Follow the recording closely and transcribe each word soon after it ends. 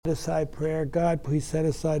set-aside prayer. God, please set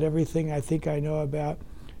aside everything I think I know about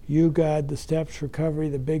you, God, the steps, recovery,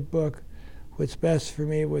 the big book, what's best for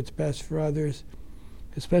me, what's best for others.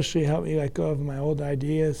 Especially help me let go of my old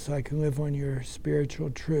ideas so I can live on your spiritual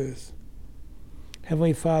truth.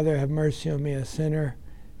 Heavenly Father, have mercy on me, a sinner.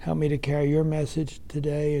 Help me to carry your message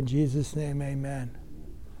today. In Jesus' name, amen.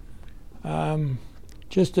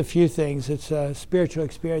 Just a few things. It's a spiritual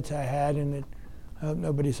experience I had, and I hope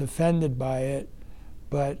nobody's offended by it.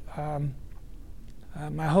 But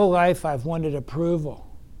my whole life I've wanted approval.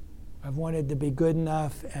 I've wanted to be good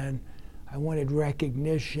enough, and I wanted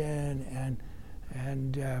recognition,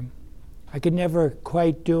 and I could never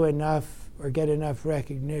quite do enough or get enough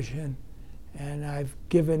recognition, and I've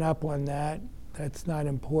given up on that. That's not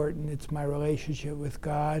important. It's my relationship with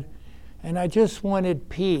God, and I just wanted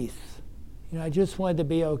peace. I just wanted to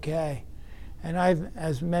be okay. And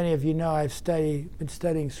as many of you know, I've been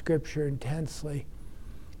studying Scripture intensely,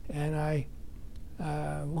 and I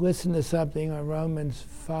listened to something on Romans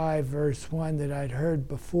 5, verse 1 that I'd heard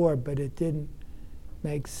before, but it didn't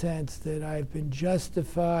make sense, that I've been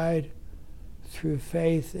justified through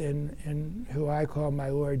faith in who I call my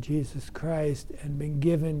Lord Jesus Christ, and been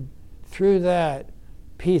given through that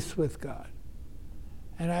peace with God.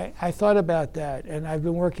 And I thought about that, and I've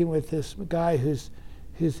been working with this guy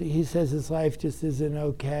he says his life just isn't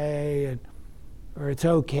okay, or it's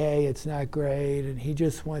okay, it's not great, and he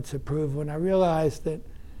just wants approval. And I realized that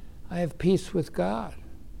I have peace with God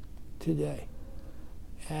today.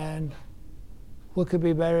 And what could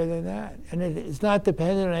be better than that? And it's not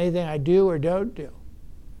dependent on anything I do or don't do.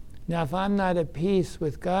 Now, if I'm not at peace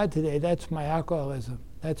with God today, that's my alcoholism.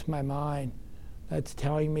 That's my mind. That's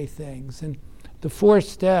telling me things. And the fourth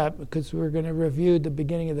step, because we're going to review the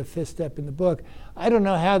beginning of the fifth step in the book, I don't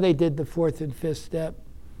know how they did the fourth and fifth step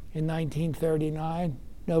in 1939.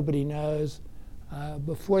 Nobody knows.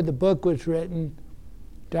 Before the book was written,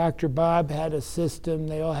 Dr. Bob had a system.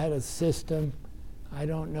 They all had a system. I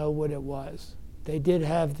don't know what it was. They did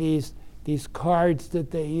have these cards that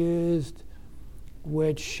they used,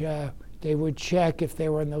 which they would check if they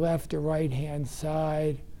were on the left or right-hand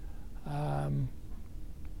side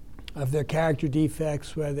of their character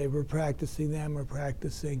defects, whether they were practicing them or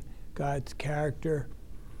practicing God's character.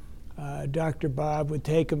 Dr. Bob would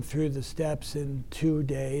take them through the steps in 2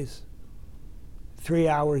 days, 3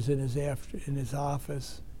 hours in his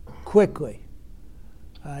office, quickly.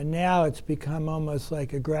 Now it's become almost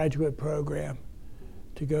like a graduate program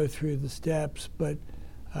to go through the steps, but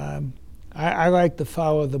I like to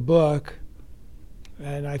follow the book,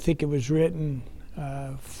 and I think it was written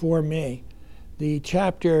for me. The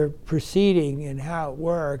chapter preceding and how it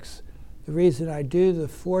works, the reason I do the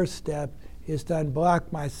fourth step is to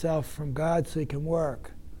unblock myself from God so He can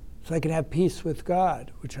work, so I can have peace with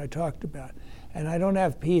God, which I talked about. And I don't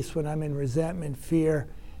have peace when I'm in resentment, fear,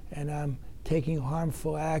 and I'm taking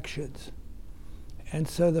harmful actions. And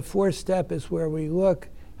so the fourth step is where we look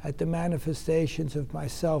at the manifestations of my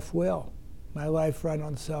self-will, my life run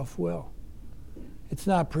on self-will. It's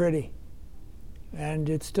not pretty. And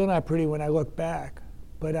it's still not pretty when I look back,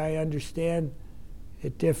 but I understand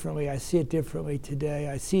it differently. I see it differently today.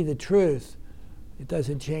 I see the truth. It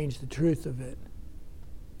doesn't change the truth of it.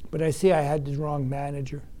 But I see I had the wrong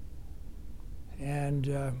manager, and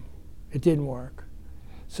it didn't work.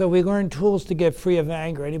 So we learned tools to get free of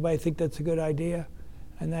anger. Anybody think that's a good idea?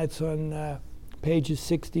 And that's on pages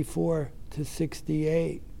 64 to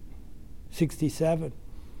 68, 67.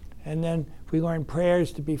 And then we learn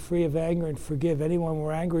prayers to be free of anger and forgive anyone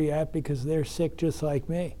we're angry at because they're sick just like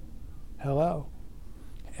me. Hello.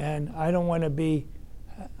 And I don't want to be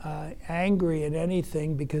angry at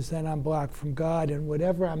anything, because then I'm blocked from God, and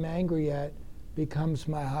whatever I'm angry at becomes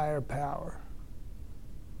my higher power.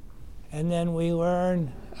 And then we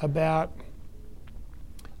learn about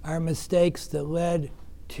our mistakes that led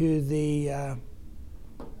to the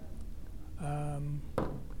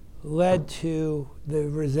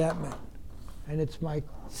resentment. And it's my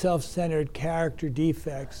self-centered character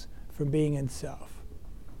defects from being in self.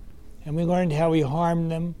 And we learned how we harmed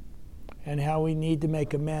them and how we need to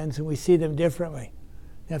make amends, and we see them differently.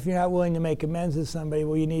 Now, if you're not willing to make amends with somebody,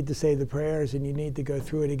 well, you need to say the prayers and you need to go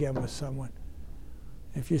through it again with someone.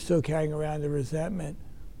 If you're still carrying around the resentment,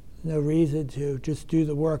 no reason to. Just do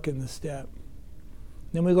the work in the step.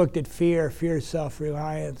 Then we looked at fear. Fear is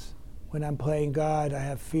self-reliance. When I'm playing God, I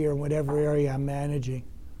have fear in whatever area I'm managing.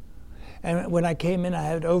 And when I came in, I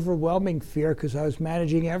had overwhelming fear because I was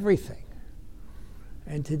managing everything.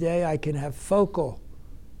 And today I can have focal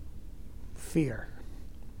fear.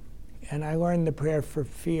 And I learned the prayer for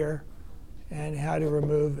fear and how to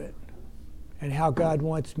remove it and how God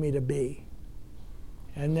wants me to be.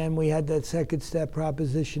 And then we had that second step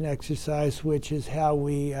proposition exercise, which is how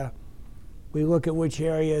we look at which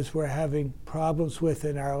areas we're having problems with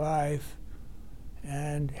in our life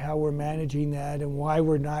and how we're managing that and why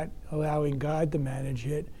we're not allowing God to manage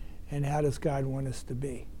it and how does God want us to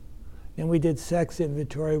be. Then we did sex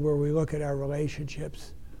inventory, where we look at our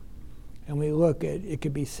relationships and we look at, it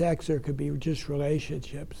could be sex or it could be just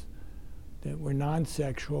relationships that were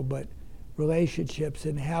non-sexual, but relationships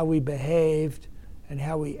and how we behaved and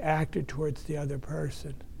how we acted towards the other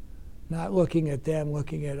person. Not looking at them,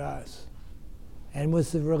 looking at us. And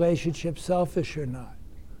was the relationship selfish or not?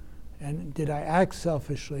 And did I act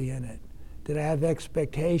selfishly in it? Did I have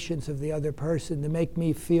expectations of the other person to make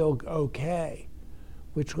me feel okay,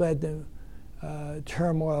 which led to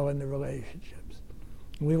turmoil in the relationships?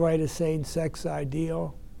 We write a same-sex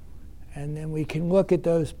ideal, and then we can look at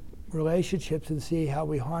those relationships and see how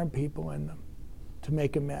we harm people in them to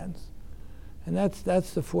make amends. And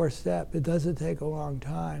that's the fourth step. It doesn't take a long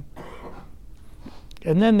time.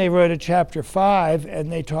 And then they wrote a chapter 5,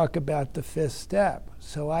 and they talk about the fifth step.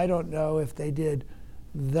 So I don't know if they did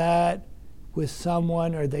that with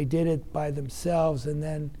someone or they did it by themselves and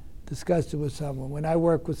then discussed it with someone. When I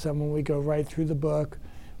work with someone, we go right through the book.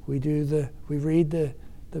 We read the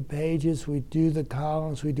pages, we do the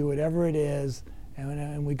columns, we do whatever it is,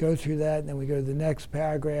 and we go through that, and then we go to the next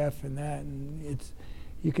paragraph and that, and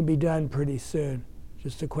you can be done pretty soon.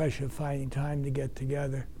 Just a question of finding time to get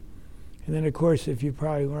together. And then, of course, if you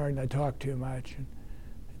probably learned, I talk too much, and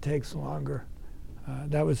it takes longer.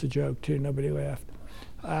 That was a joke, too. Nobody laughed.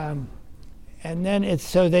 And then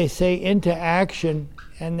so they say into action,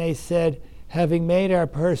 and they said, having made our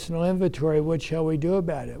personal inventory, what shall we do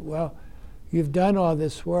about it? Well, you've done all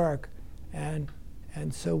this work, and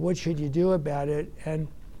so what should you do about it? And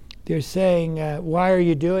they're saying, why are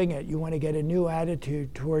you doing it? You want to get a new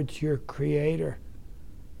attitude towards your Creator,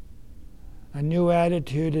 a new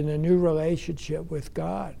attitude and a new relationship with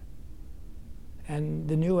God. And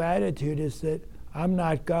the new attitude is that I'm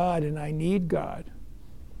not God and I need God.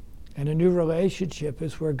 And a new relationship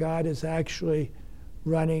is where God is actually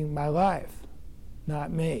running my life,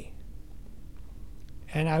 not me.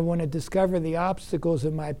 And I want to discover the obstacles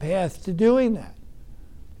in my path to doing that.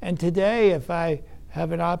 And today, if I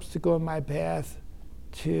have an obstacle in my path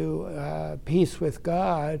to peace with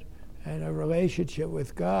God and a relationship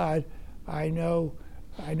with God, I know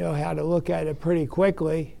how to look at it pretty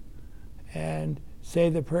quickly and say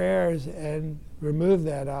the prayers and remove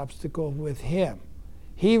that obstacle with Him.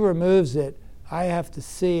 He removes it. I have to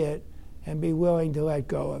see it and be willing to let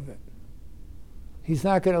go of it. He's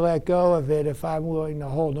not going to let go of it if I'm willing to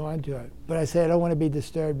hold on to it. But I say, I don't want to be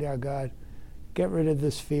disturbed now, God. Get rid of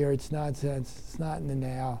this fear. It's nonsense. It's not in the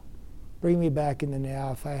now. Bring me back in the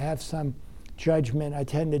now. If I have some judgment, I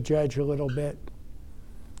tend to judge a little bit.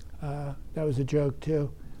 That was a joke,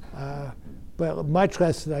 too. But much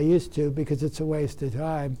less than I used to, because it's a waste of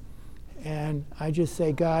time. And I just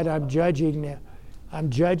say, God, I'm judging now. I'm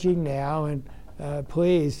judging now, and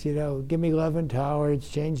please, give me love and tolerance,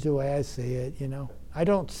 change the way I see it, I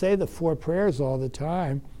don't say the 4 prayers all the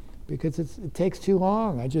time because it takes too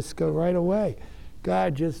long. I just go right away.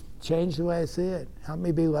 God, just change the way I see it. Help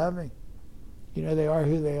me be loving. They are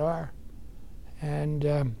who they are. And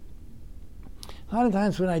a lot of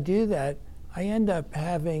times when I do that, I end up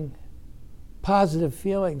having positive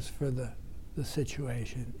feelings for the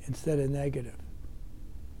situation instead of negative.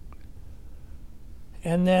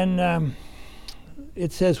 And then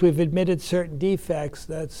it says we've admitted certain defects.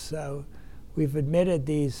 That's we've admitted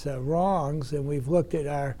these wrongs, and we've looked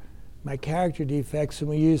at my character defects, and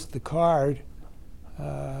we used the card,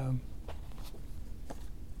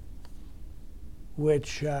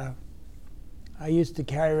 which I used to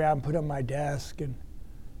carry around and put on my desk,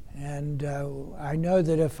 and I know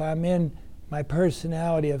that if I'm in my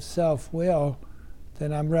personality of self-will,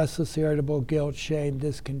 then I'm restless, irritable, guilt, shame,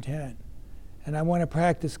 discontent. And I want to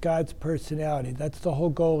practice God's personality. That's the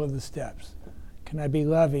whole goal of the steps. Can I be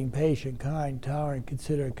loving, patient, kind, tolerant,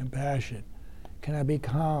 considerate, compassionate? Can I be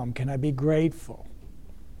calm? Can I be grateful?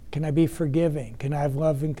 Can I be forgiving? Can I have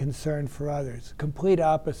love and concern for others? Complete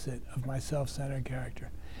opposite of my self-centered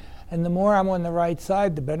character. And the more I'm on the right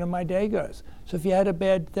side, the better my day goes. So if you had a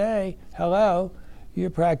bad day, hello,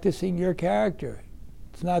 you're practicing your character.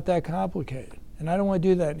 It's not that complicated. And I don't want to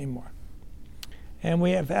do that anymore. And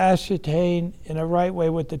we have ascertained in a right way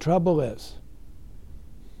what the trouble is.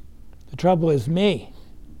 The trouble is me.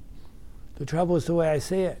 The trouble is the way I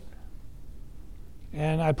see it.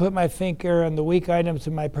 And I put my finger on the weak items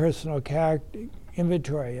in my personal character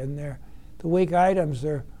inventory, and the weak items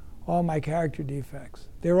are all my character defects.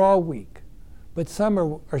 They're all weak. But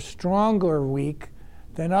some are stronger weak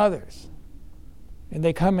than others. And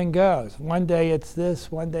they come and go. One day it's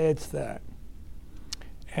this, one day it's that.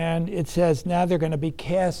 And it says now they're going to be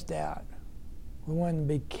cast out. We want them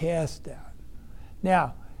to be cast out.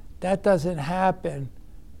 Now, that doesn't happen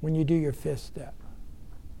when you do your fifth step.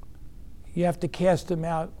 You have to cast them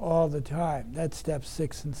out all the time. That's steps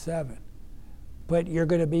 6 and 7. But you're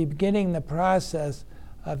going to be beginning the process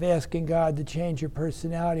of asking God to change your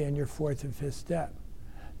personality in your 4th and 5th step.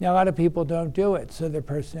 Now, a lot of people don't do it, so their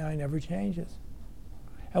personality never changes.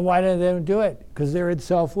 And why do they don't do it? Because they're in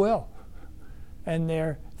self-will. And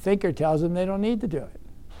their thinker tells them they don't need to do it.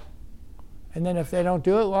 And then if they don't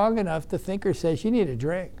do it long enough, the thinker says, you need a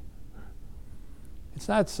drink. It's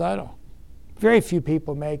not subtle. Very few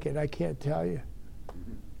people make it, I can't tell you.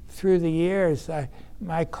 Through the years,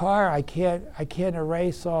 my car, I can't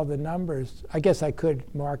erase all the numbers. I guess I could.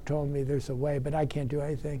 Mark told me there's a way, but I can't do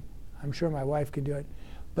anything. I'm sure my wife can do it.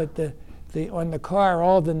 But on the car,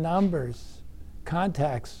 all the numbers,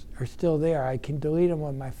 contacts are still there. I can delete them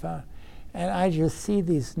on my phone. And I just see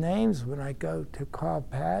these names when I go to call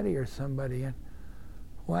Patty or somebody, and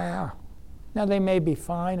wow. Now, they may be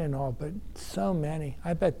fine and all, but so many.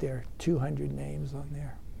 I bet there are 200 names on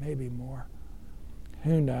there, maybe more.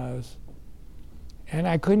 Who knows? And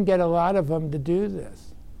I couldn't get a lot of them to do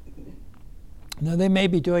this. Now, they may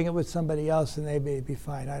be doing it with somebody else, and they may be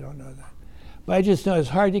fine. I don't know that. But I just know it's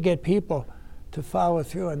hard to get people to follow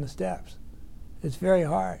through on the steps. It's very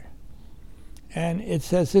hard. And it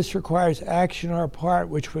says this requires action on our part,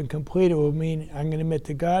 which when completed will mean I'm going to admit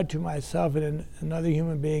to God, to myself, and another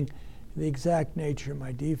human being the exact nature of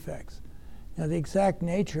my defects. Now, the exact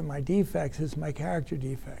nature of my defects is my character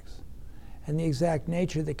defects. And the exact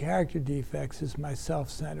nature of the character defects is my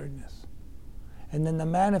self-centeredness. And then the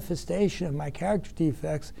manifestation of my character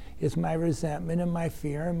defects is my resentment and my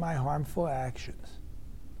fear and my harmful actions.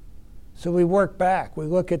 So we work back. We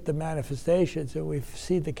look at the manifestations and we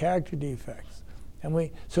see the character defects.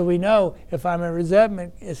 And so we know if I'm in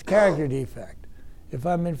resentment, it's character defect. If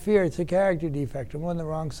I'm in fear, it's a character defect. I'm on the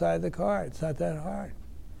wrong side of the car. It's not that hard.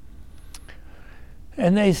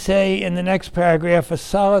 And they say in the next paragraph, a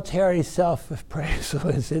solitary self-appraisal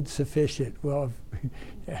is insufficient. Well,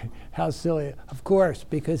 how silly. Of course,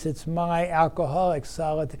 because it's my alcoholic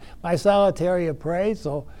my solitary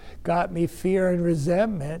appraisal got me fear and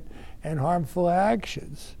resentment and harmful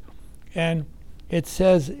actions. And it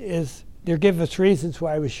says they give us reasons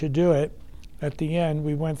why we should do it. At the end,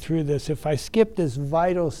 we went through this. If I skip this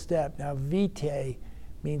vital step, now vitae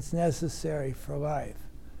means necessary for life.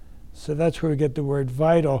 So that's where we get the word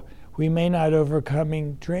vital. We may not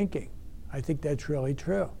overcome drinking. I think that's really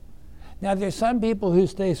true. Now, there's some people who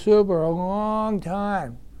stay sober a long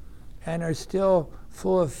time and are still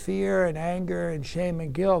full of fear and anger and shame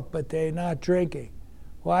and guilt, but they're not drinking.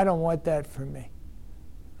 Well, I don't want that for me.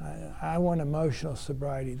 I want emotional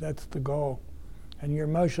sobriety. That's the goal. And your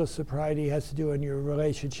emotional sobriety has to do with your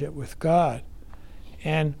relationship with God.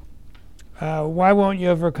 And why won't you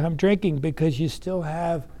overcome drinking? Because you still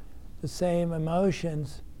have the same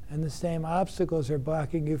emotions and the same obstacles are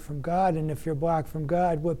blocking you from God. And if you're blocked from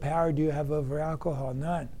God, what power do you have over alcohol?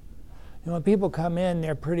 None. And when people come in,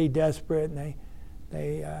 they're pretty desperate, and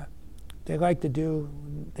they like to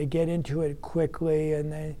they get into it quickly,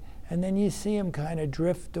 and then you see them kind of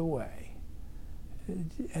drift away.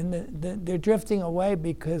 And they're drifting away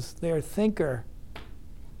because their thinker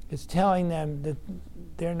is telling them that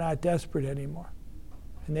they're not desperate anymore,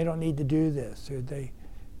 and they don't need to do this,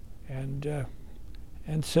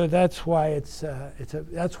 and so that's why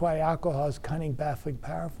that's why alcohol is cunning, baffling,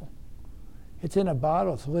 powerful. It's in a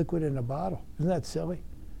bottle. It's a liquid in a bottle. Isn't that silly?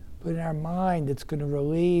 But in our mind, it's going to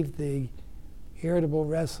relieve the irritable,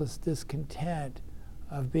 restless discontent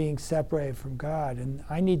of being separated from God. And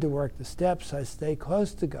I need to work the steps so I stay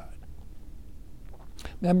close to God.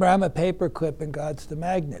 Remember, I'm a paper clip and God's the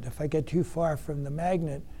magnet. If I get too far from the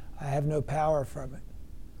magnet, I have no power from it.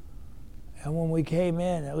 And when we came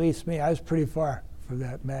in, at least me, I was pretty far from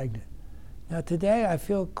that magnet. Now today I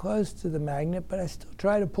feel close to the magnet, but I still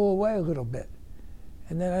try to pull away a little bit.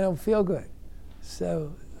 And then I don't feel good.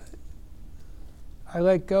 So I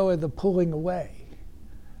let go of the pulling away.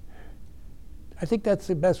 I think that's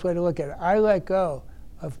the best way to look at it. I let go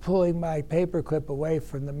of pulling my paperclip away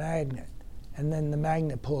from the magnet, and then the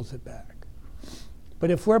magnet pulls it back.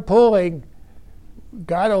 But if we're pulling,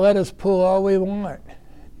 God will let us pull all we want,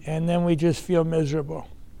 and then we just feel miserable.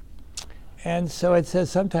 And so it says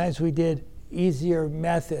sometimes we did easier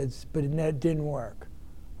methods, but it didn't work.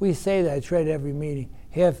 We say that, it's right at every meeting.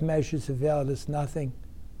 Half measures availed us nothing,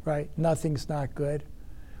 right? Nothing's not good.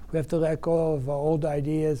 We have to let go of our old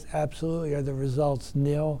ideas. Absolutely. Are the results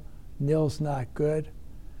nil? Nil's not good.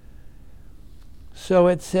 So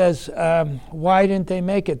it says, why didn't they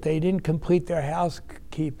make it? They didn't complete their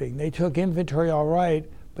housekeeping. They took inventory all right,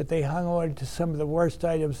 but they hung on to some of the worst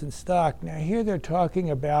items in stock. Now here they're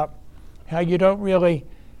talking about how you don't really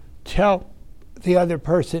tell the other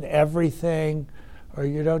person everything, or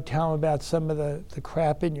you don't tell them about some of the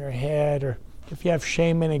crap in your head, or if you have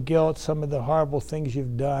shame and guilt, some of the horrible things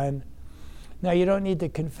you've done. Now you don't need to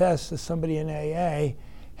confess to somebody in AA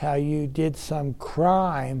how you did some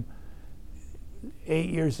crime 8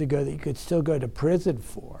 years ago that you could still go to prison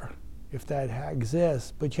for, if that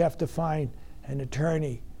exists, but you have to find an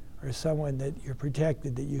attorney or someone that you're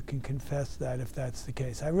protected that you can confess that if that's the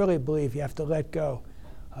case. I really believe you have to let go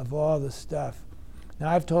of all the stuff. Now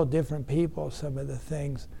I've told different people some of the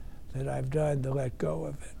things that I've done to let go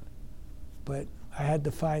of it, but I had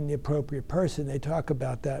to find the appropriate person. They talk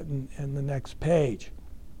about that in the next page.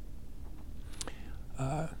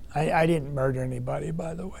 I didn't murder anybody,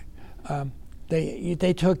 by the way.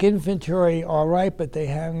 They took inventory all right, but they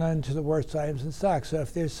hang on to the worst items in stock. So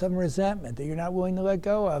if there's some resentment that you're not willing to let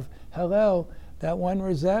go of, hello, that one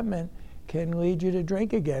resentment can lead you to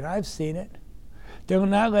drink again. I've seen it. They're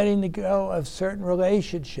not letting go of certain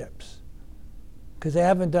relationships because they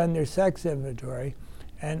haven't done their sex inventory.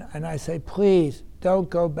 And I say, please, don't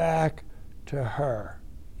go back to her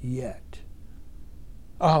yet.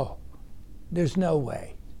 Oh, there's no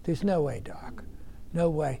way. There's no way, Doc. No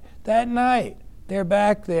way. That night, they're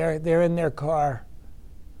back there. They're in their car,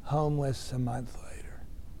 homeless a month later,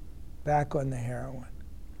 back on the heroin.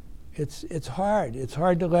 It's hard. It's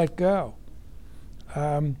hard to let go.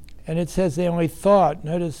 And it says they only thought,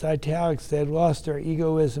 notice italics, they had lost their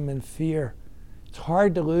egoism and fear. It's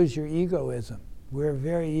hard to lose your egoism. We're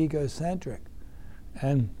very egocentric.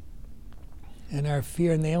 And our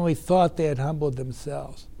fear, and they only thought they had humbled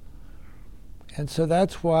themselves. And so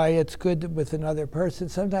that's why it's good with another person.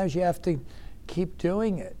 Sometimes you have to keep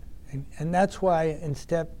doing it. And that's why in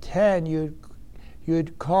step 10,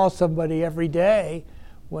 you'd call somebody every day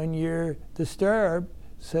when you're disturbed,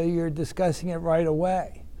 so you're discussing it right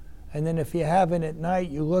away. And then if you haven't at night,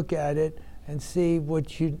 you look at it and see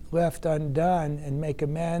what you left undone and make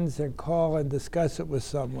amends or call and discuss it with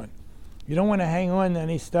someone. You don't want to hang on to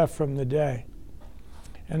any stuff from the day.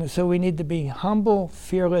 And so we need to be humble,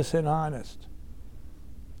 fearless, and honest.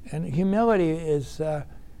 And humility is I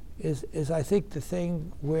think, the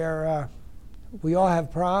thing where we all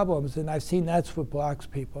have problems, and I've seen that's what blocks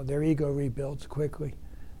people. Their ego rebuilds quickly.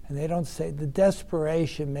 And they don't say, the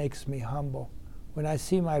desperation makes me humble when I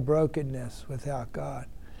see my brokenness without God.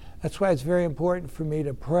 That's why it's very important for me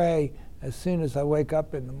to pray as soon as I wake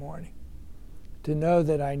up in the morning, to know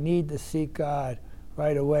that I need to seek God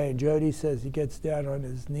right away. And Jody says he gets down on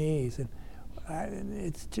his knees, and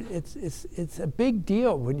it's a big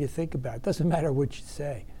deal when you think about it. It doesn't matter what you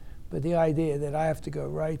say, but the idea that I have to go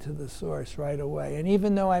right to the source right away. And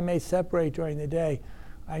even though I may separate during the day,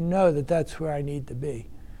 I know that that's where I need to be.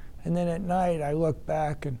 And then at night, I look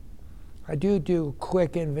back, and I do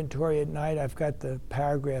quick inventory at night. I've got the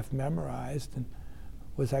paragraph memorized. And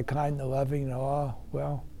was I kind and loving to all?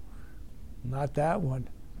 Well, not that one,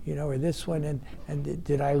 or this one. And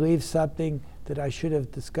did I leave something that I should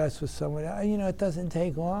have discussed with someone? It doesn't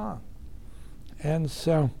take long. And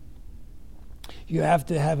so you have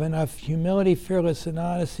to have enough humility, fearless, and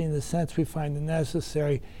honesty in the sense we find it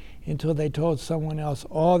necessary until they told someone else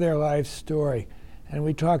all their life story. And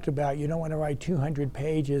we talked about you don't want to write 200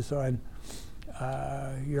 pages on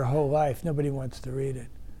your whole life. Nobody wants to read it.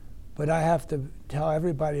 But I have to tell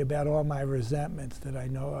everybody about all my resentments that I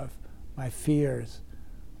know of, my fears,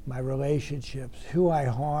 my relationships, who I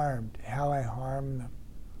harmed, how I harmed them.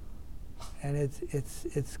 And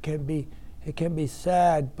it can be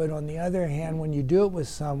sad, but on the other hand, when you do it with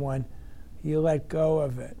someone, you let go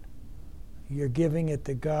of it. You're giving it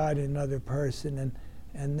to God and another person,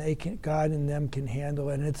 and God and them can handle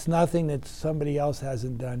it. And it's nothing that somebody else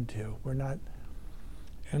hasn't done too. We're not.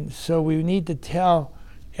 And so we need to tell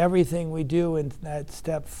everything we do in that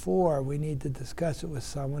step 4. We need to discuss it with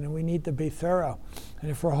someone, and we need to be thorough. And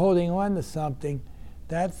if we're holding on to something,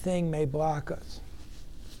 that thing may block us.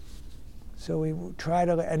 So we try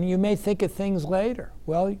to, and you may think of things later.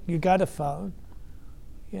 Well, you got a phone.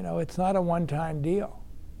 It's not a one-time deal.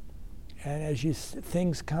 And as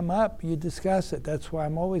things come up, you discuss it. That's why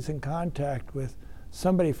I'm always in contact with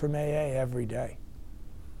somebody from AA every day.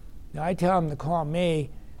 Now, I tell them to call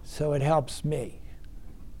me so it helps me,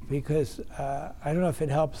 because I don't know if it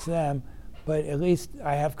helps them, but at least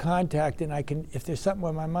I have contact, and I can, if there's something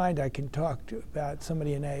on my mind, I can talk about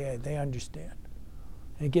somebody in AA. They understand.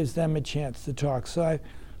 And it gives them a chance to talk. So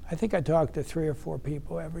I think I talk to 3 or 4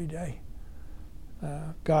 people every day.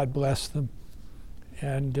 God bless them.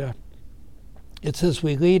 And it says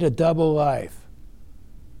we lead a double life.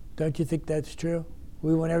 Don't you think that's true?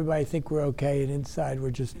 We want everybody to think we're okay, and inside we're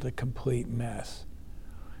just a complete mess.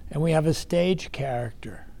 And we have a stage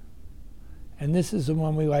character. And this is the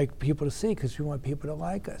one we like people to see because we want people to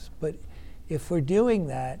like us. But if we're doing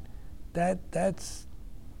that's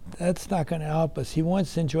not going to help us. He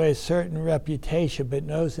wants to enjoy a certain reputation, but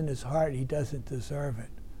knows in his heart he doesn't deserve it.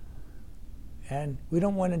 And we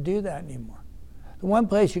don't want to do that anymore. The one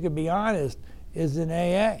place you can be honest is in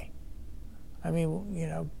AA. I mean, you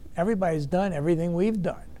know, everybody's done everything we've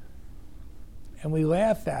done. And we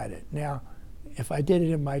laugh at it. Now, if I did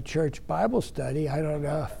it in my church Bible study, I don't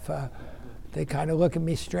know if they kind of look at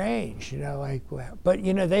me strange, you know, like, well, but,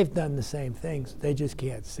 you know, they've done the same things. They just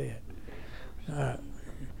can't see it.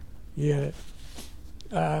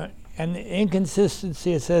 And the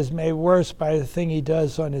inconsistency, it says, made worse by the thing he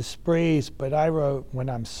does on his sprees, but I wrote, when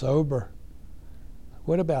I'm sober.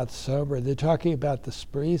 What about sober? They're talking about the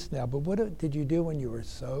sprees now, but what did you do when you were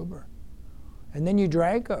sober? And then you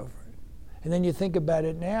drank over it. And then you think about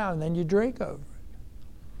it now, and then you drink over it.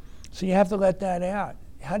 So you have to let that out.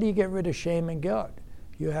 How do you get rid of shame and guilt?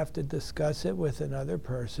 You have to discuss it with another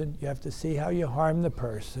person. You have to see how you harm the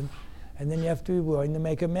person. And then you have to be willing to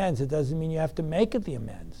make amends. It doesn't mean you have to make the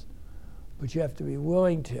amends, but you have to be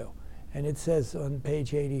willing to. And it says on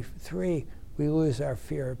page 83, we lose our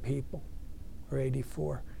fear of people, or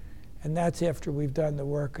 84. And that's after we've done the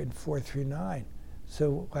work in 4 through 9.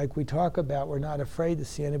 So like we talk about, we're not afraid to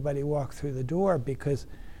see anybody walk through the door, because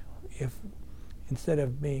if instead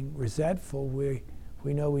of being resentful, we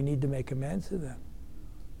know we need to make amends to them.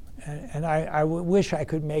 And I wish I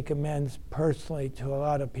could make amends personally to a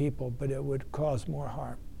lot of people, but it would cause more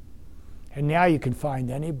harm. And now you can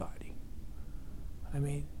find anybody. I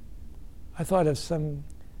mean, I thought of some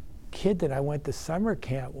kid that I went to summer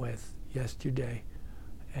camp with yesterday,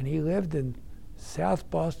 and he lived in South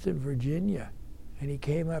Boston, Virginia, and he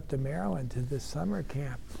came up to Maryland to this summer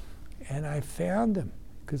camp, and I found him,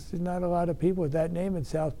 because there's not a lot of people with that name in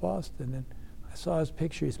South Boston, and I saw his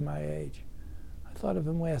picture. He's my age. I thought of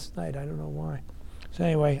him last night. I don't know why. So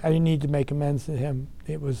anyway, I didn't need to make amends to him.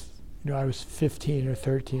 It was, you know, I was 15 or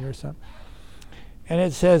 13 or something. And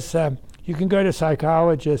it says you can go to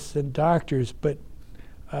psychologists and doctors, but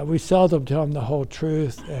we seldom tell them the whole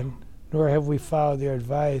truth, and nor have we followed their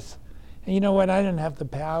advice. And you know what? I didn't have the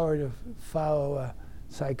power to follow a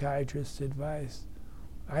psychiatrist's advice.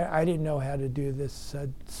 I didn't know how to do this.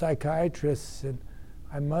 Psychiatrists, and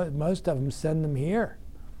most of them send them here.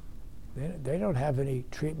 They don't have any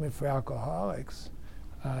treatment for alcoholics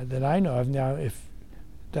that I know of. Now, if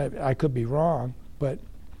that I could be wrong, but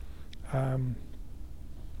and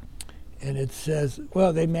it says,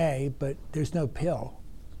 well, they may, but there's no pill.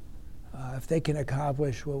 If they can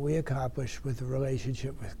accomplish what we accomplish with the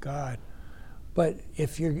relationship with God. But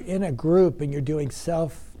if you're in a group and you're doing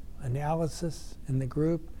self-analysis in the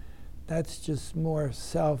group, that's just more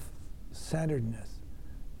self-centeredness.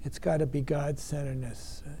 It's got to be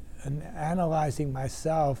God-centeredness. And analyzing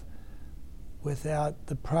myself without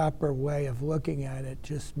the proper way of looking at it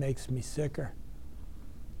just makes me sicker.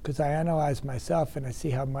 Because I analyze myself and I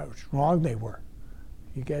see how much wrong they were.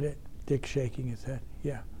 You get it? Dick shaking his head.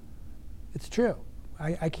 Yeah. It's true.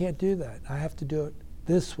 I can't do that. I have to do it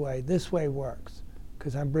this way. This way works.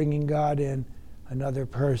 Because I'm bringing God in, another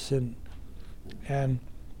person. And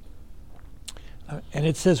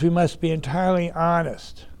it says we must be entirely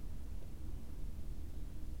honest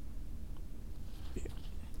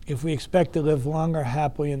if we expect to live longer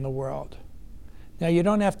happily in the world. Now, you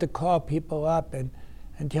don't have to call people up and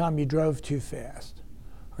tell them you drove too fast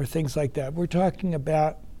or things like that. We're talking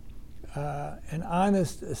about an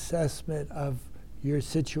honest assessment of your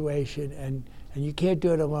situation, and you can't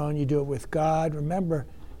do it alone. You do it with God. Remember,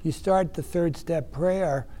 you start the third step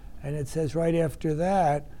prayer, and it says right after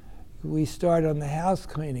that, we start on the house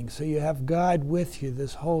cleaning. So you have God with you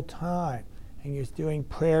this whole time, and you're doing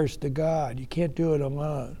prayers to God. You can't do it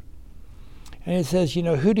alone. And it says, you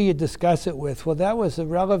know, who do you discuss it with? Well, that was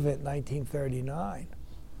irrelevant in 1939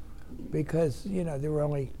 because, you know, there were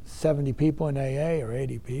only 70 people in AA or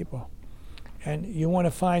 80 people. And you want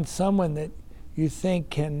to find someone that you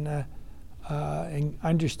think can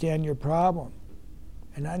understand your problem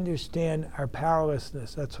and understand our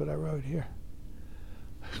powerlessness. That's what I wrote here.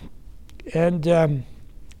 And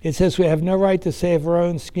it says we have no right to save our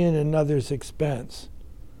own skin at another's expense.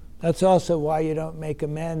 That's also why you don't make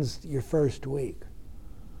amends your first week.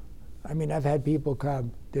 I mean, I've had people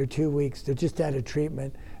come, they're 2 weeks, they're just out of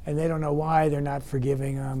treatment, and they don't know why they're not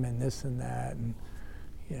forgiving them and this and that. And,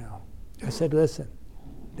 you know, I said, listen,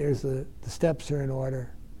 there's the steps are in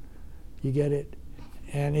order. You get it?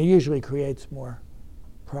 And it usually creates more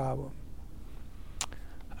problem.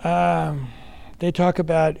 They talk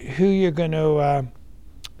about who you're going to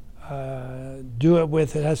do it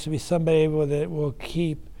with. It has to be somebody that will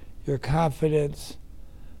keep your confidence.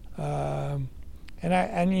 And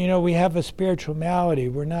you know, we have a spiritual malady.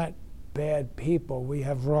 We're not bad people. We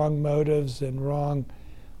have wrong motives and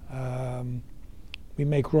we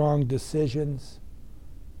make wrong decisions,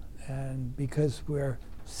 and because we're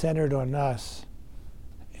centered on us.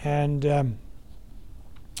 And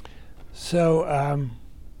so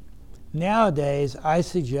nowadays, I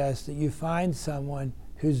suggest that you find someone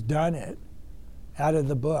who's done it out of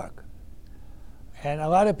the book. And a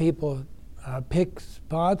lot of people pick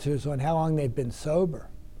sponsors on how long they've been sober.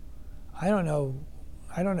 I don't know.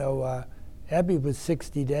 Ebby was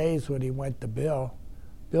 60 days when he went to Bill.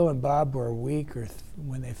 Bill and Bob were a week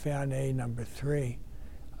when they found A number 3.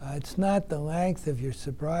 It's not the length of your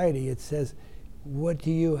sobriety. It says,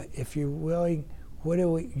 if you're willing,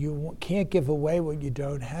 you can't give away what you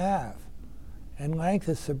don't have. And length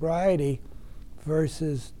of sobriety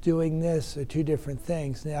versus doing this are two different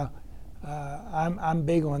things. Now, I'm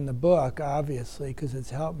big on the book, obviously, because it's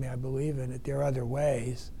helped me. I believe in it. There are other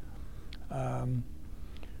ways.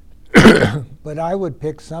 But I would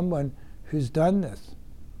pick someone who's done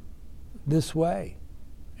this way,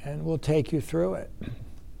 and will take you through it.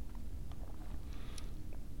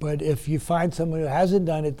 But if you find someone who hasn't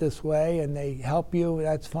done it this way and they help you,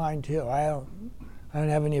 that's fine too. I don't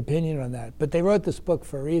have any opinion on that. But they wrote this book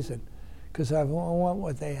for a reason, because I want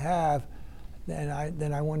what they have,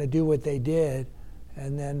 then I want to do what they did,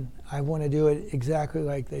 and then I want to do it exactly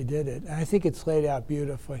like they did it. And I think it's laid out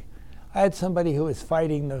beautifully. I had somebody who was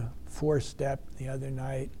fighting the 4-step the other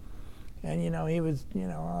night, and he was,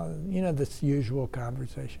 this usual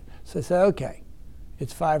conversation. So I said, okay,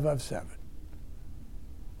 it's 5 of 7.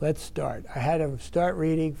 Let's start. I had him start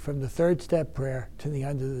reading from the 3rd step prayer to the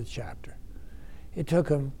end of the chapter. It took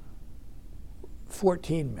him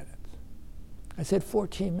 14 minutes. I said,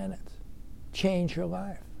 14 minutes. Change your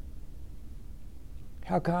life.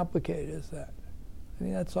 How complicated is that? I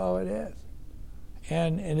mean, that's all it is.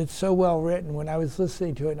 And it's so well written. When I was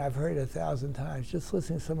listening to it, and I've heard it 1,000 times, just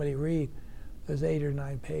listening to somebody read those 8 or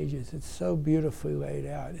 9 pages, it's so beautifully laid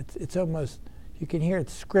out. It's almost, you can hear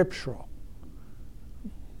it's scriptural.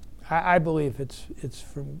 I believe it's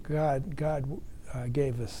from God. God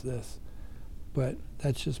gave us this, but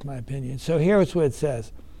that's just my opinion. So here's what it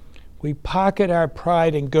says. We pocket our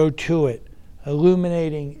pride and go to it,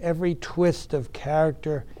 illuminating every twist of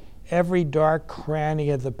character, every dark cranny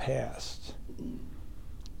of the past.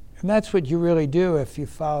 And that's what you really do if you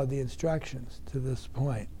follow the instructions to this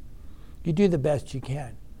point. You do the best you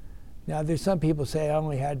can. Now, there's some people say, I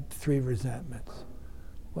only had 3 resentments.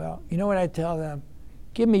 Well, you know what I tell them?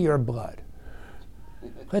 Give me your blood.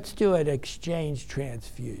 Let's do an exchange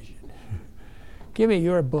transfusion. Give me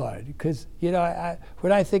your blood. Because,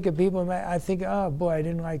 when I think of people, I think, oh, boy, I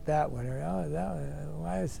didn't like that one. Or, oh, that one.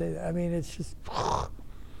 Why I say that? I mean, it's just...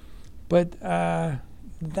 But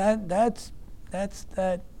that's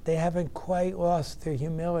that they haven't quite lost their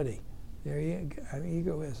humility, their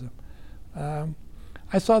egoism.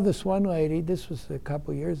 I saw this one lady, this was a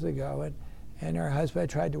couple years ago, and her husband, I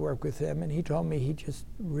tried to work with him, and he told me he just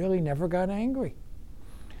really never got angry.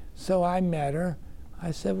 So I met her.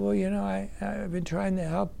 I said, well, I've been trying to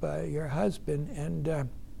help your husband, and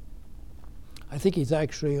I think he's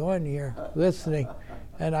actually on here listening,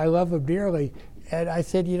 and I love him dearly. And I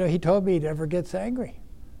said, he told me he never gets angry.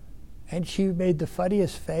 And she made the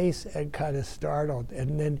funniest face and kind of startled.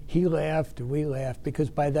 And then he laughed and we laughed, because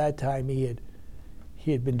by that time he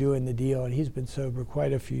had been doing the deal, and he's been sober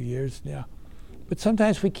quite a few years now. But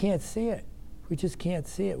sometimes we can't see it. We just can't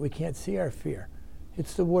see it. We can't see our fear.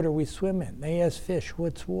 It's the water we swim in. They ask fish,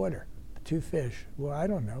 what's water? 2 fish. Well, I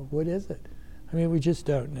don't know. What is it? I mean, we just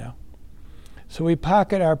don't know. So we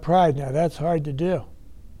pocket our pride. Now, that's hard to do.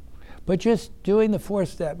 But just doing the 4th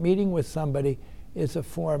step, meeting with somebody, is a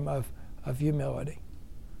form of humility.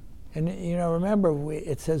 And remember,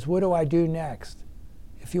 it says, what do I do next?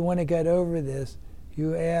 If you want to get over this,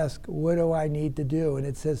 you ask, what do I need to do? And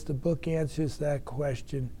it says the book answers that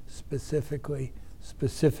question specifically,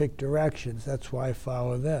 specific directions. That's why I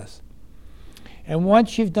follow this. And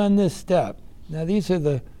once you've done this step, now these are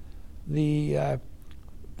the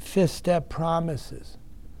 5th step promises.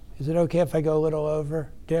 Is it okay if I go a little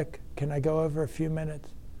over, Dick? Can I go over a few minutes?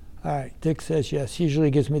 All right, Dick says yes.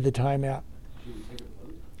 Usually gives me the timeout.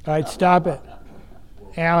 All right, stop it.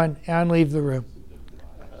 Alan, leave the room.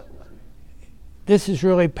 This is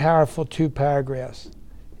really powerful, 2 paragraphs.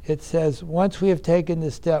 It says, once we have taken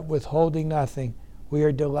this step withholding nothing, we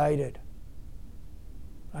are delighted.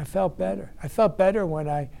 I felt better. I felt better when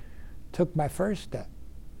I took my first step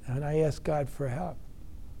and I asked God for help.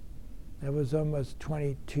 That was almost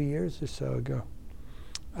 22 years or so ago.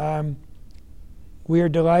 We are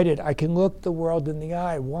delighted. I can look the world in the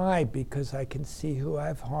eye. Why? Because I can see who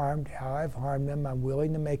I've harmed, how I've harmed them. I'm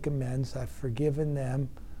willing to make amends. I've forgiven them.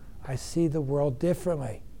 I see the world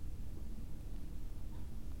differently.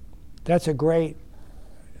 That's a great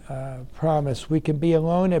promise. We can be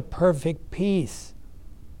alone at perfect peace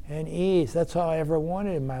and ease. That's all I ever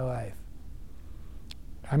wanted in my life.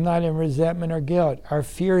 I'm not in resentment or guilt. Our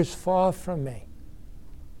fears fall from me.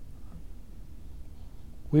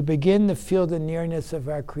 We begin to feel the nearness of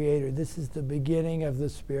our Creator. This is the beginning of the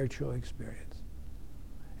spiritual experience.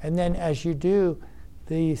 And then as you do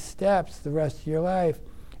these steps the rest of your life,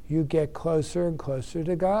 you get closer and closer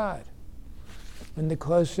to God. And the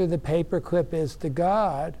closer the paperclip is to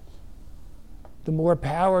God, the more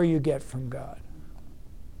power you get from God.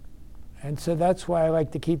 And so that's why I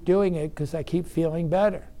like to keep doing it, because I keep feeling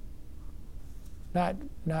better.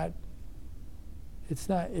 It's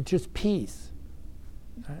just peace.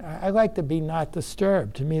 I like to be not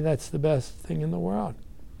disturbed. To me, that's the best thing in the world.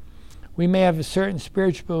 We may have a certain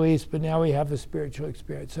spiritual beliefs, but now we have a spiritual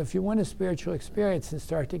experience. So if you want a spiritual experience and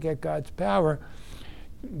start to get God's power,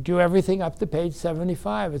 do everything up to page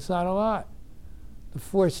 75. It's not a lot. The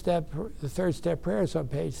third step prayer is on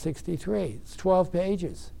page 63. It's 12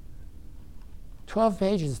 pages. 12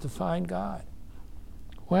 pages to find God.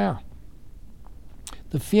 Wow.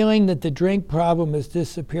 The feeling that the drink problem has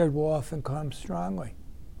disappeared will often come strongly,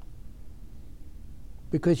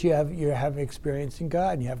 because you have experience in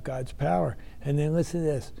God and you have God's power. And then listen to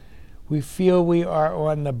this. We feel we are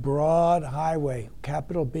on the broad highway,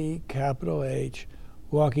 capital B, capital H,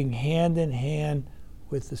 walking hand in hand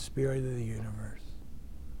with the Spirit of the universe.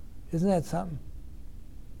 Isn't that something?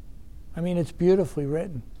 I mean, it's beautifully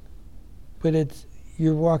written, but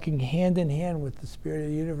you're walking hand in hand with the Spirit of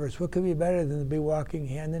the universe. What could be better than to be walking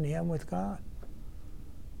hand in hand with God?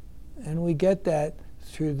 And we get that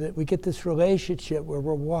we get this relationship where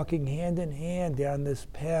we're walking hand in hand down this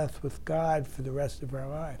path with God for the rest of our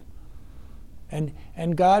life.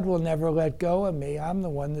 And God will never let go of me. I'm the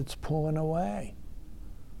one that's pulling away.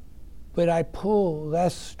 But I pull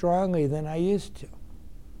less strongly than I used to,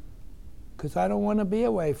 because I don't want to be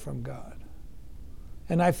away from God.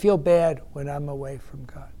 And I feel bad when I'm away from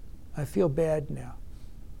God. I feel bad now.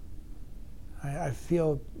 I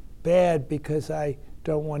feel bad because I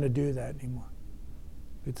don't want to do that anymore.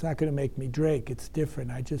 It's not going to make me drink. It's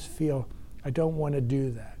different. I just feel I don't want to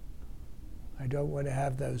do that. I don't want to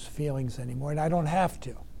have those feelings anymore, and I don't have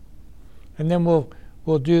to. And then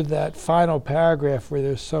we'll do that final paragraph where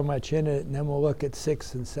there's so much in it, and then we'll look at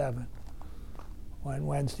 6 and 7 on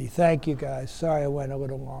Wednesday. Thank you, guys. Sorry I went a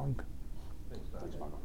little long.